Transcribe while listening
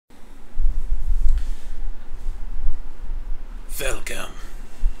go.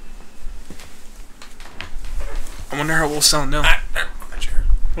 I wonder how we'll sound now. The chair.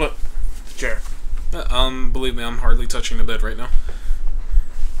 What? The chair. Believe me, I'm hardly touching the bed right now.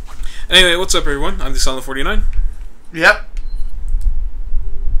 Anyway, what's up, everyone? I'm TheSolid49. Yep.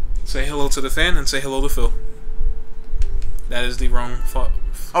 Say hello to the fan and say hello to Phil. That is the wrong file.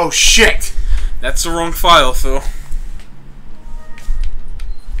 Oh, shit! That's the wrong file, Phil.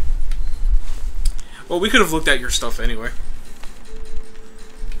 Well, we could have looked at your stuff anyway.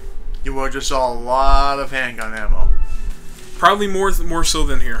 You would just saw a lot of handgun ammo. Probably more so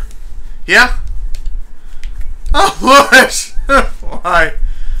than here. Yeah? Oh, Lewis! Why?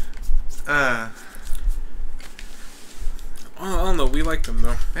 I don't know. We liked them,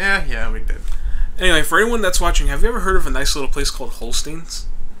 though. Yeah, we did. Anyway, for anyone that's watching, have you ever heard of a nice little place called Holstein's?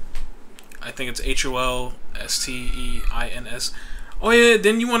 I think it's Holsteins. Oh, yeah,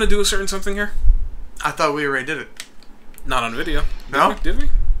 didn't you want to do a certain something here? I thought we already did it. Not on video. No? Did we?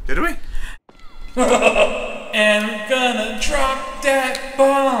 Did we? And we're gonna drop that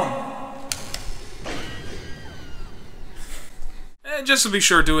bomb! Just to be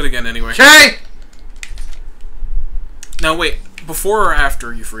sure, do it again anyway. Okay! Now wait, before or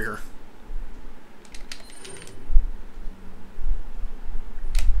after you free her?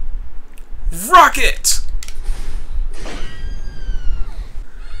 Rocket!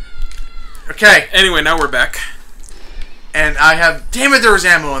 Okay. Anyway, now we're back. And I have... Damn it, there was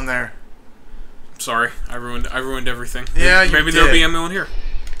ammo in there. Sorry, I ruined everything. Yeah, you maybe did. there'll be ammo in here.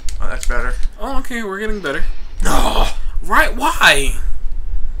 Oh, that's better. Oh, okay, we're getting better. No! Right, why?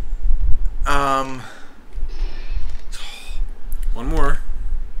 One more.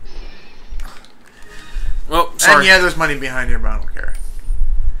 Well, sorry. And yeah, there's money behind here, but I don't care.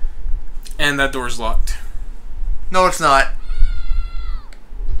 And that door's locked. No, it's not.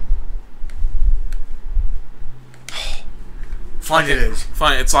 Fine, Okay, it is.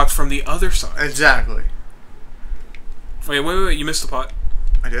 Fine, it's locked from the other side. Exactly. Wait, you missed a pot.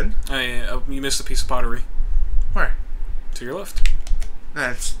 I did? You missed a piece of pottery. Where? To your left. Nah,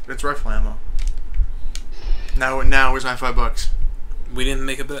 it's rifle ammo. Now, where's my $5? We didn't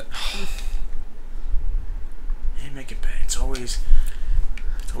make a bet. Hey, make it bad. It's always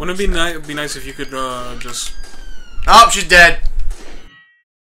Wouldn't it be nice if you could just... Oh, she's dead.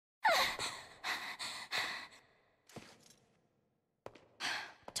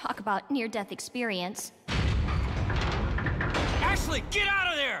 Talk about near-death experience. Ashley, get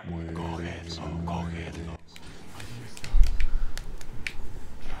out of there!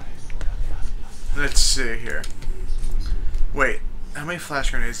 Let's see here. Wait, how many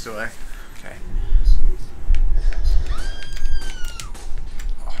flash grenades do I? Okay.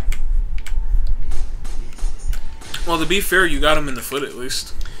 Well, to be fair, you got him in the foot at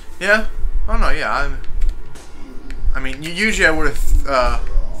least. Yeah. Oh no, yeah. I mean, usually I would have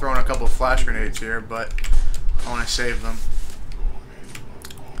thrown a couple of flash grenades here, but I want to save them.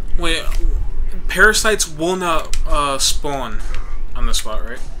 Wait, parasites will not spawn on the spot,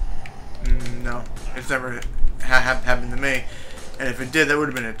 right? No, it's never happened to me. And if it did, that would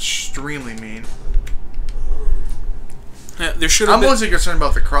have been extremely mean. Yeah, there should have I'm been. mostly concerned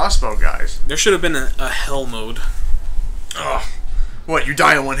about the crossbow guys. There should have been a hell mode. Ugh. What, you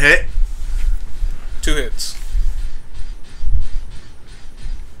die in one hit? 2 hits.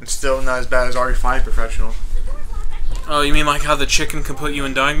 It's still not as bad as RE5 Professional. Oh, you mean like how the chicken can put you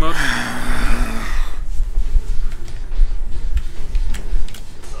in dying mode?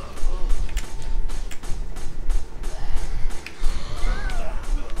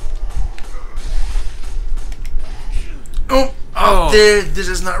 Oh, this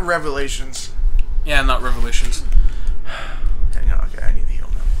is not Revelations. Yeah, not Revelations. Hang on, okay, I need to heal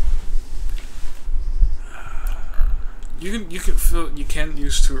now. You can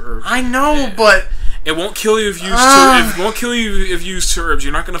use 2 herbs. I know, but It won't kill you if you use 2. It won't kill you if you use 2 herbs.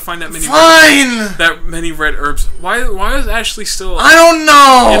 You're not gonna find that many. Fine. Red herbs. Why is Ashley still? I don't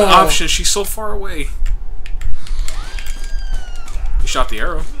know. An option. She's so far away. You shot the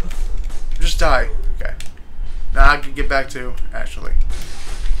arrow. Just die. Okay. Now I can get back to Ashley.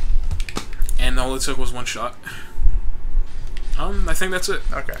 And all it took was 1 shot. I think that's it.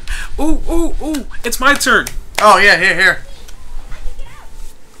 Okay. Ooh! It's my turn. Oh yeah, here.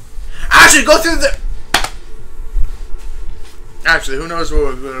 Ashley, go through the. Actually, who knows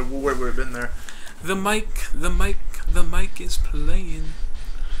what would have been there? The mic is playing.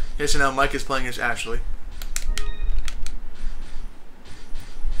 Okay, so now Mike is playing as Ashley.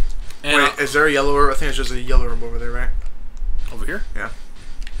 And wait, is there a yellow herb? I think it's just a yellow herb over there, right? over here? Yeah.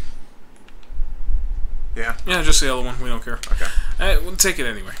 Yeah. Yeah, just the yellow one. We don't care. Okay. We'll take it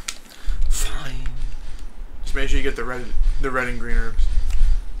anyway. Fine. Just make sure you get the red The red and green herbs.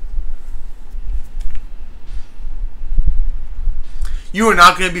 You are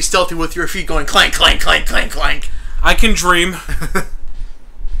not going to be stealthy with your feet going clank, clank, clank, clank, clank. I can dream.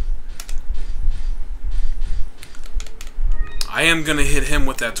 I am gonna hit him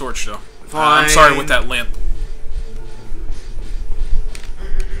with that torch, though. I'm sorry, with that lamp.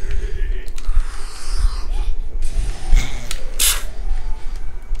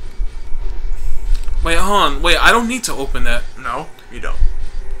 Wait, hold on. Wait, I don't need to open that. No, you don't.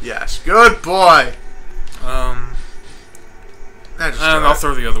 Yes, good boy. I'll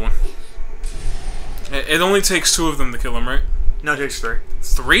throw the other one. It only takes 2 of them to kill him, right? No, it takes 3.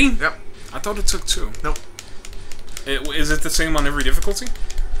 3? Yep. I thought it took 2. Nope. Is it the same on every difficulty?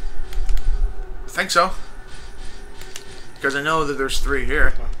 I think so. Because I know that there's 3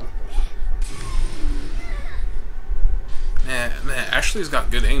 here. Man, Ashley's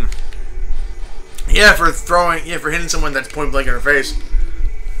got good aim. Yeah, for throwing. Yeah, for hitting someone that's point blank in her face.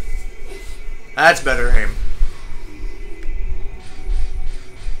 That's better aim.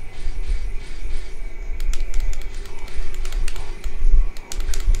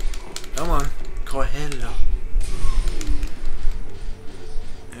 Come on. Coelho.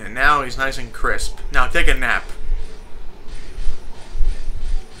 And now he's nice and crisp. Now take a nap.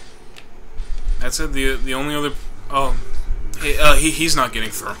 That's it. The only other. Oh, he's not getting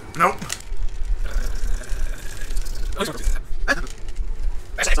through. Nope.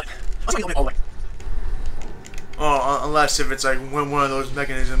 Oh, unless if it's like one of those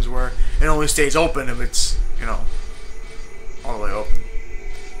mechanisms where it only stays open if it's, you know, all the way open.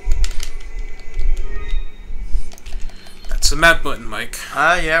 That's the map button, Mike.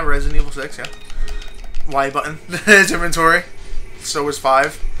 Yeah, Resident Evil 6, yeah. Y button. His inventory. So is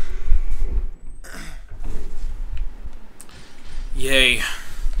 5. Yay.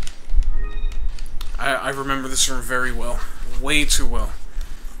 I remember this room very well. Way too well.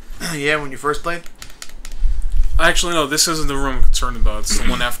 Yeah, when you first played? Actually, no, this isn't the room I'm concerned about. It's the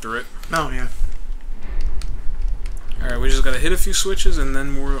one after it. Oh, yeah. Alright, we just gotta hit a few switches and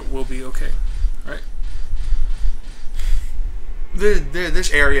then we'll be okay. Alright?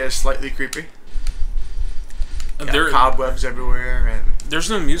 This area is slightly creepy. Yeah, cobwebs everywhere, and there's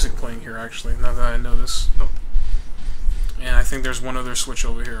no music playing here, actually, now that I know this. Nope. And I think there's one other switch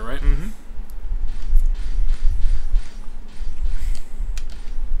over here, right? Mm-hmm.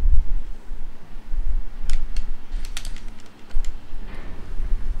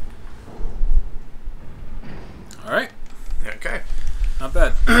 Alright. Okay. Not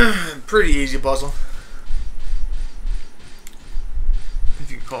bad. Pretty easy puzzle. If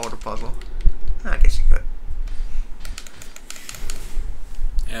you could call it a puzzle. I guess you could.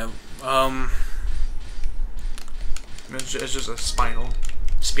 Yeah, It's just a spinal.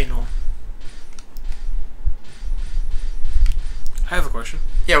 I have a question.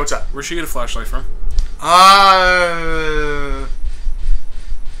 Yeah, what's up? Where'd she get a flashlight from?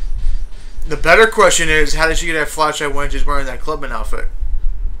 The better question is, how did she get that flashlight when she's wearing that clubman outfit?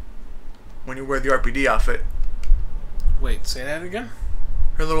 When you wear the RPD outfit. Wait, say that again?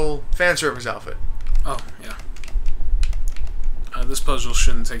 Her little fan service outfit. Oh, yeah. This puzzle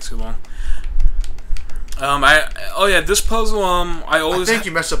shouldn't take too long. This puzzle, I think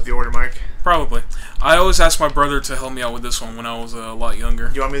you messed up the order, Mike. Probably. I always asked my brother to help me out with this one when I was a lot younger.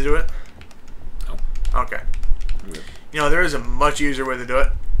 Do you want me to do it? No. Okay. You know, there is a much easier way to do it.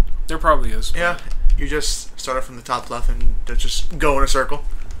 There probably is. Yeah. You just start it from the top left and just go in a circle.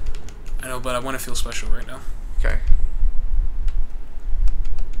 I know, but I want to feel special right now. Okay.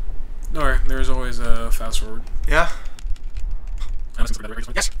 Don't worry, there's always a fast forward. Yeah?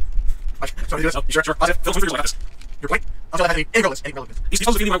 Yes. So you do this? Sure. Positive. Fill some freezers like this. Your point? Until I have any relevance. These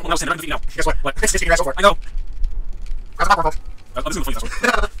puzzles feed me when I was 10, I'm not feeding now. Guess what? It's your ass over. I know. Grab the popcorn, folks. This isn't the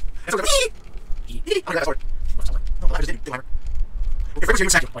funny password. It's okay. I'll grab that sword. No, I just didn't do hammer. Okay, frequency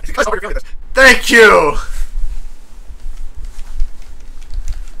was second. Because of what you're feeling this. Thank you!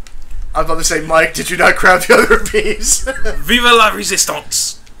 I was about to say, Mike, did you not grab the other piece? Vive la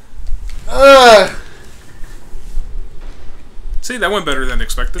resistance! See, that went better than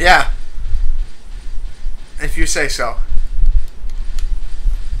expected. Yeah. If you say so.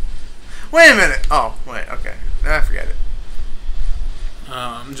 Wait a minute. Oh, wait, okay. Nah, forget it.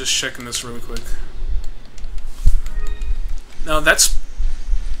 I'm just checking this really quick. No, that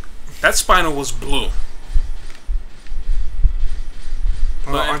spinal was blue.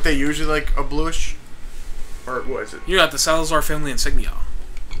 Well, aren't they usually like a bluish? Or what is it? You got the Salazar family insignia.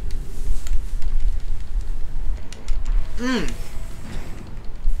 Mmm.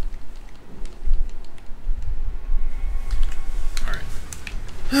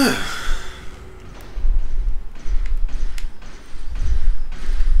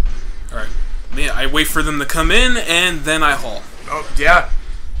 wait for them to come in, and then I haul. Oh, yeah.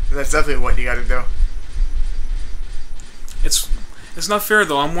 That's definitely what you gotta do. It's not fair,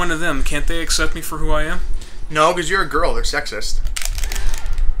 though. I'm one of them. Can't they accept me for who I am? No, because you're a girl. They're sexist.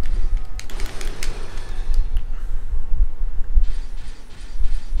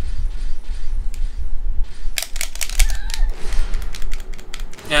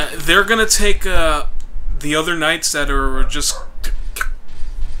 Yeah, they're gonna take the other knights that are just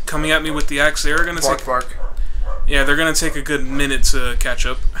coming at me with the axe. They're gonna Bark, take. bark. Yeah, they're gonna take a good minute to catch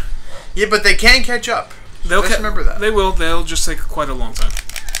up. Yeah, but they can catch up. They'll Just remember that. They will. They'll just take quite a long time.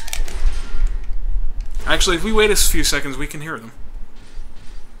 Actually, if we wait a few seconds, we can hear them.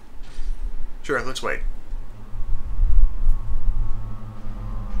 Sure, let's wait.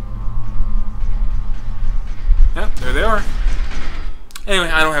 Yep, there they are. Anyway,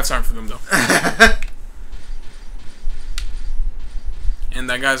 I don't have time for them, though. And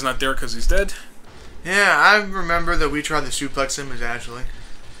that guy's not there because he's dead. Yeah, I remember that we tried to suplex him as Ashley.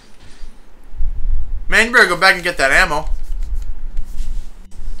 Man, you better go back and get that ammo.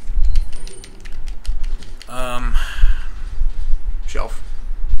 Shelf.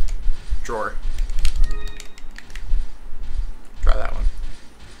 Drawer. Try that one.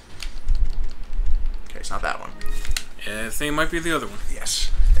 Okay, it's not that one. I think it might be the other one. Yes,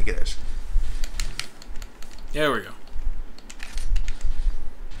 I think it is. Yeah, there we go.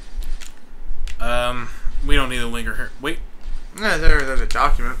 We don't need to linger here. Wait. Yeah, there's a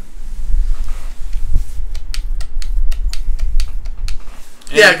document.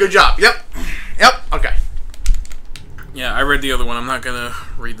 And yeah, good job. Yep. Yep, okay. Yeah, I read the other one. I'm not gonna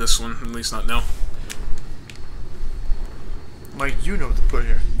read this one, at least not now. Mike, you know what to put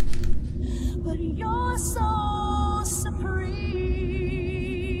here. But you're so supreme.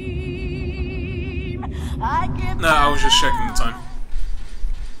 No, I was just checking the time.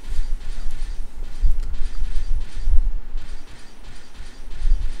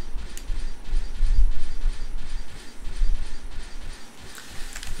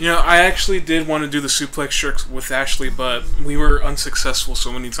 You know, I actually did want to do the suplex trick with Ashley, but we were unsuccessful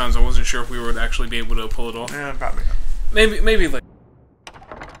so many times I wasn't sure if we would actually be able to pull it off. Yeah, probably not. Maybe later.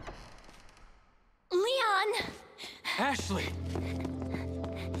 Leon! Ashley!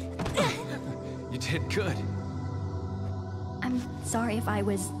 You did good. I'm sorry if I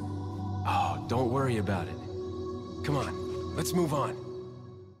was... Oh, don't worry about it. Come on, let's move on.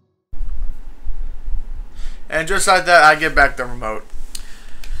 And just like that, I get back the remote.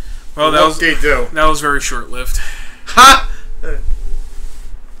 Well, that was very short-lived. Ha!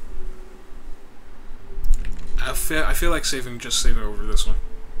 I feel like saving over this one.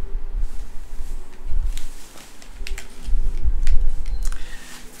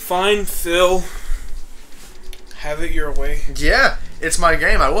 Fine, Phil. Have it your way. Yeah, it's my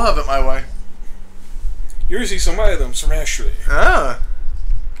game. I will have it my way. You usually some items from Ashley. Ah.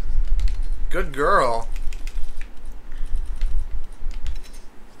 Good girl.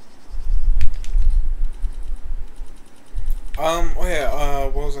 Oh yeah,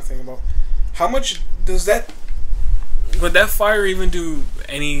 what was I thinking about? How much does that... Would that fire even do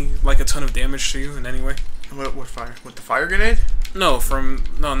like a ton of damage to you in any way? What fire? With the fire grenade? No,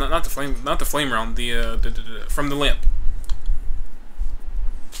 not the flame round, from the lamp.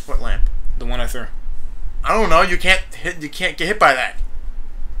 What lamp? The one I threw. I don't know, you can't get hit by that.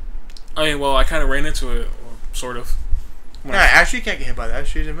 I mean, well, I kind of ran into it, or sort of. Yeah, actually you can't get hit by that,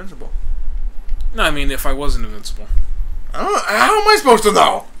 she's invincible. No, I mean, if I wasn't invincible. How am I supposed to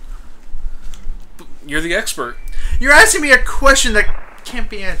know? You're the expert. You're asking me a question that can't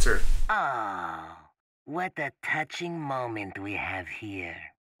be answered. Oh, what a touching moment we have here.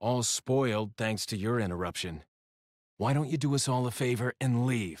 All spoiled thanks to your interruption. Why don't you do us all a favor and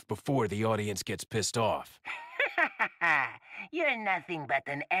leave before the audience gets pissed off? You're nothing but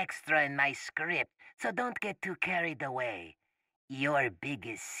an extra in my script, so don't get too carried away. Your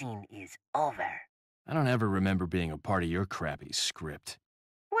biggest scene is over. I don't ever remember being a part of your crappy script.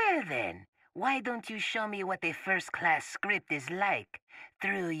 Well then, why don't you show me what a first-class script is like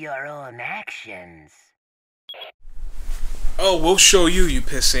through your own actions? Oh, we'll show you, you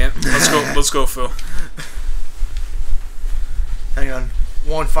pissant. Let's go, Phil. Hang on.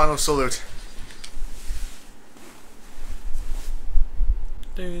 One final salute.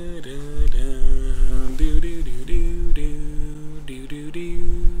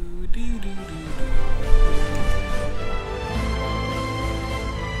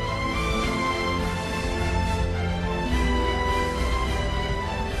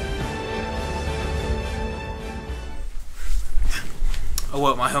 Oh,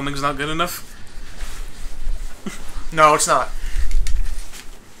 what? My humming's not good enough? No, it's not.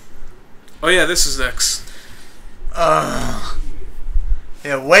 Oh yeah, this is X.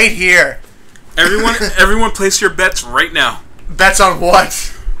 Yeah, wait here. Everyone, place your bets right now. Bets on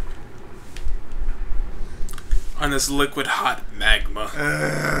what? On this liquid hot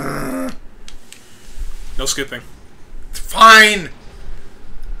magma. No skipping. Fine.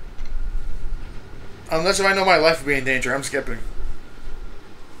 Unless if I know my life will be in danger, I'm skipping.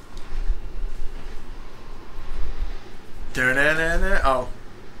 Oh.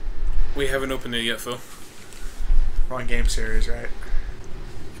 We haven't opened it yet, Phil. Wrong game series, right?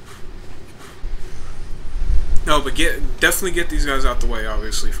 No, but definitely get these guys out the way,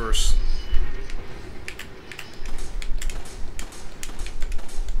 obviously, first.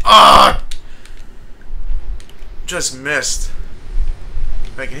 Ah! Just missed.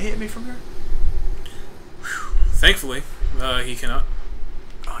 Wait, can he hit me from here? Thankfully, he cannot.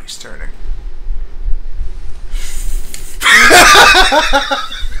 Oh, he's turning.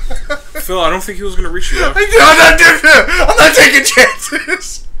 Phil, I don't think he was going to reach you, though. I'm not taking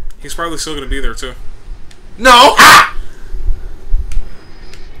chances. He's probably still going to be there, too. No! Ah!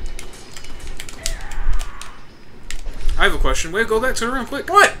 I have a question. Wait, go back, turn around, quick.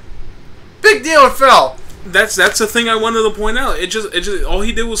 What? Big deal, it fell. That's the thing I wanted to point out. It just all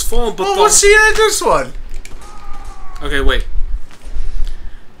he did was fall, but Well, let's see this one. Okay, wait.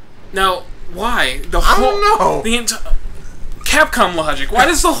 Now, why? I don't know. The entire Capcom logic. Why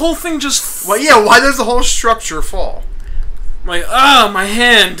does the whole thing just Well, yeah, why does the whole structure fall? my my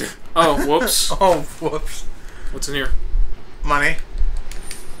hand. Oh, whoops. Oh, whoops. What's in here? Money.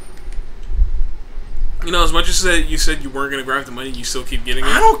 You know, as much as you said you weren't going to grab the money, you still keep getting it.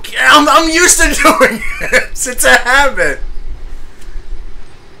 I don't care. I'm used to doing it. It's a habit.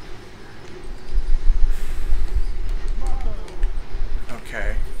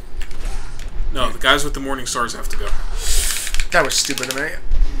 Okay. No, the guys with the morning stars have to go. That was stupid of me.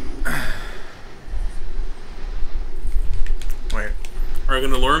 Wait. Are you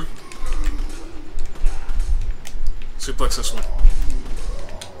going to learn? Suplex this one.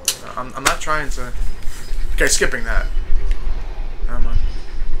 I'm not trying to... Okay, skipping that. Come on.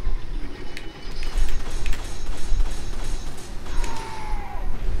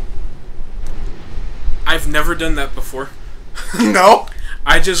 I've never done that before. No?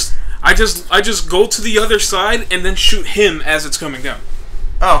 I just go to the other side and then shoot him as it's coming down.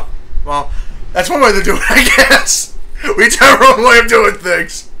 Oh, well, that's one way to do it, I guess. We each have our own way of doing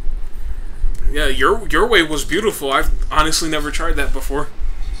things. Yeah, your way was beautiful. I've honestly never tried that before.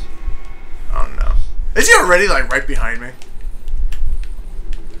 Oh no. Is he already like right behind me?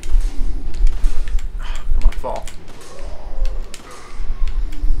 Come on, fall.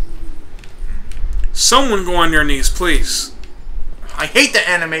 Someone go on your knees, please. I hate the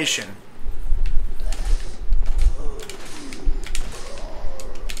animation.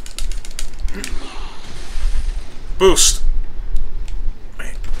 Boost.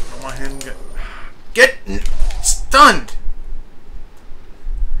 Wait, I don't want him to get stunned.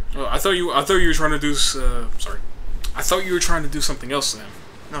 Oh, I thought you were trying to do. Sorry. I thought you were trying to do something else then.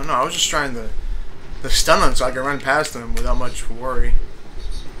 No, I was just trying to stun him so I could run past him without much worry.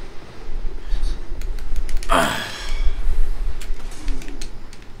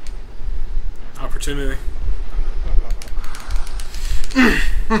 Opportunity.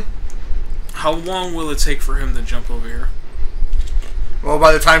 How long will it take for him to jump over here? Well,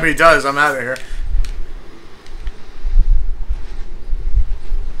 by the time he does, I'm out of here.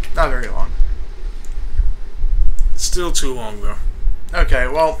 Not very long. Still too long, though. Okay,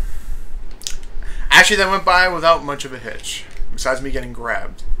 well... Actually, that went by without much of a hitch. Besides me getting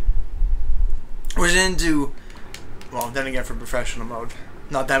grabbed. Was into... Well, then again, for professional mode.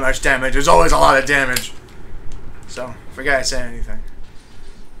 Not that much damage. There's always a lot of damage. So, forget I said anything.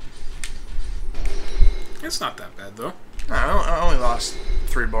 It's not that bad, though. No, I only lost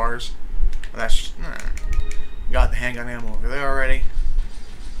 3 bars. That's just... Got the handgun ammo over there already.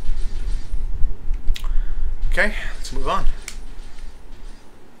 Okay, let's move on.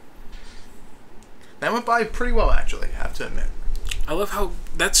 That went by pretty well, actually, I have to admit. I love how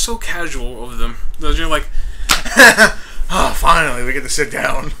that's so casual of them. You're like, oh, finally, we get to sit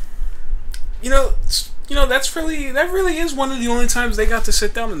down. you know, that really is one of the only times they got to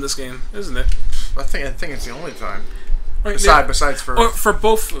sit down in this game, isn't it? I think it's the only time. Right, Besides for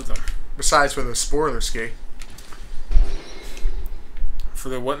both of them. Besides for the spoiler ski. For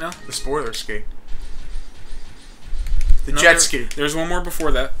the what now? The spoiler ski. The jet ski. There's one more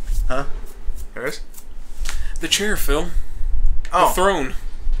before that. Huh? There is? The chair, Phil. Oh. The throne.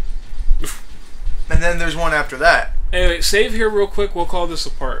 And then there's one after that. Anyway, save here real quick. We'll call this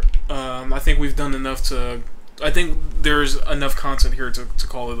a part. I think we've done enough to I think there's enough content here to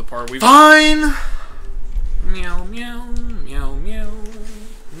call it a part. Fine! Meow, meow, meow, meow.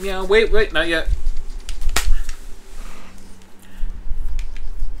 Meow, wait, not yet.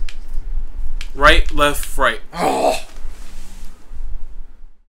 Right, left, right. Oh!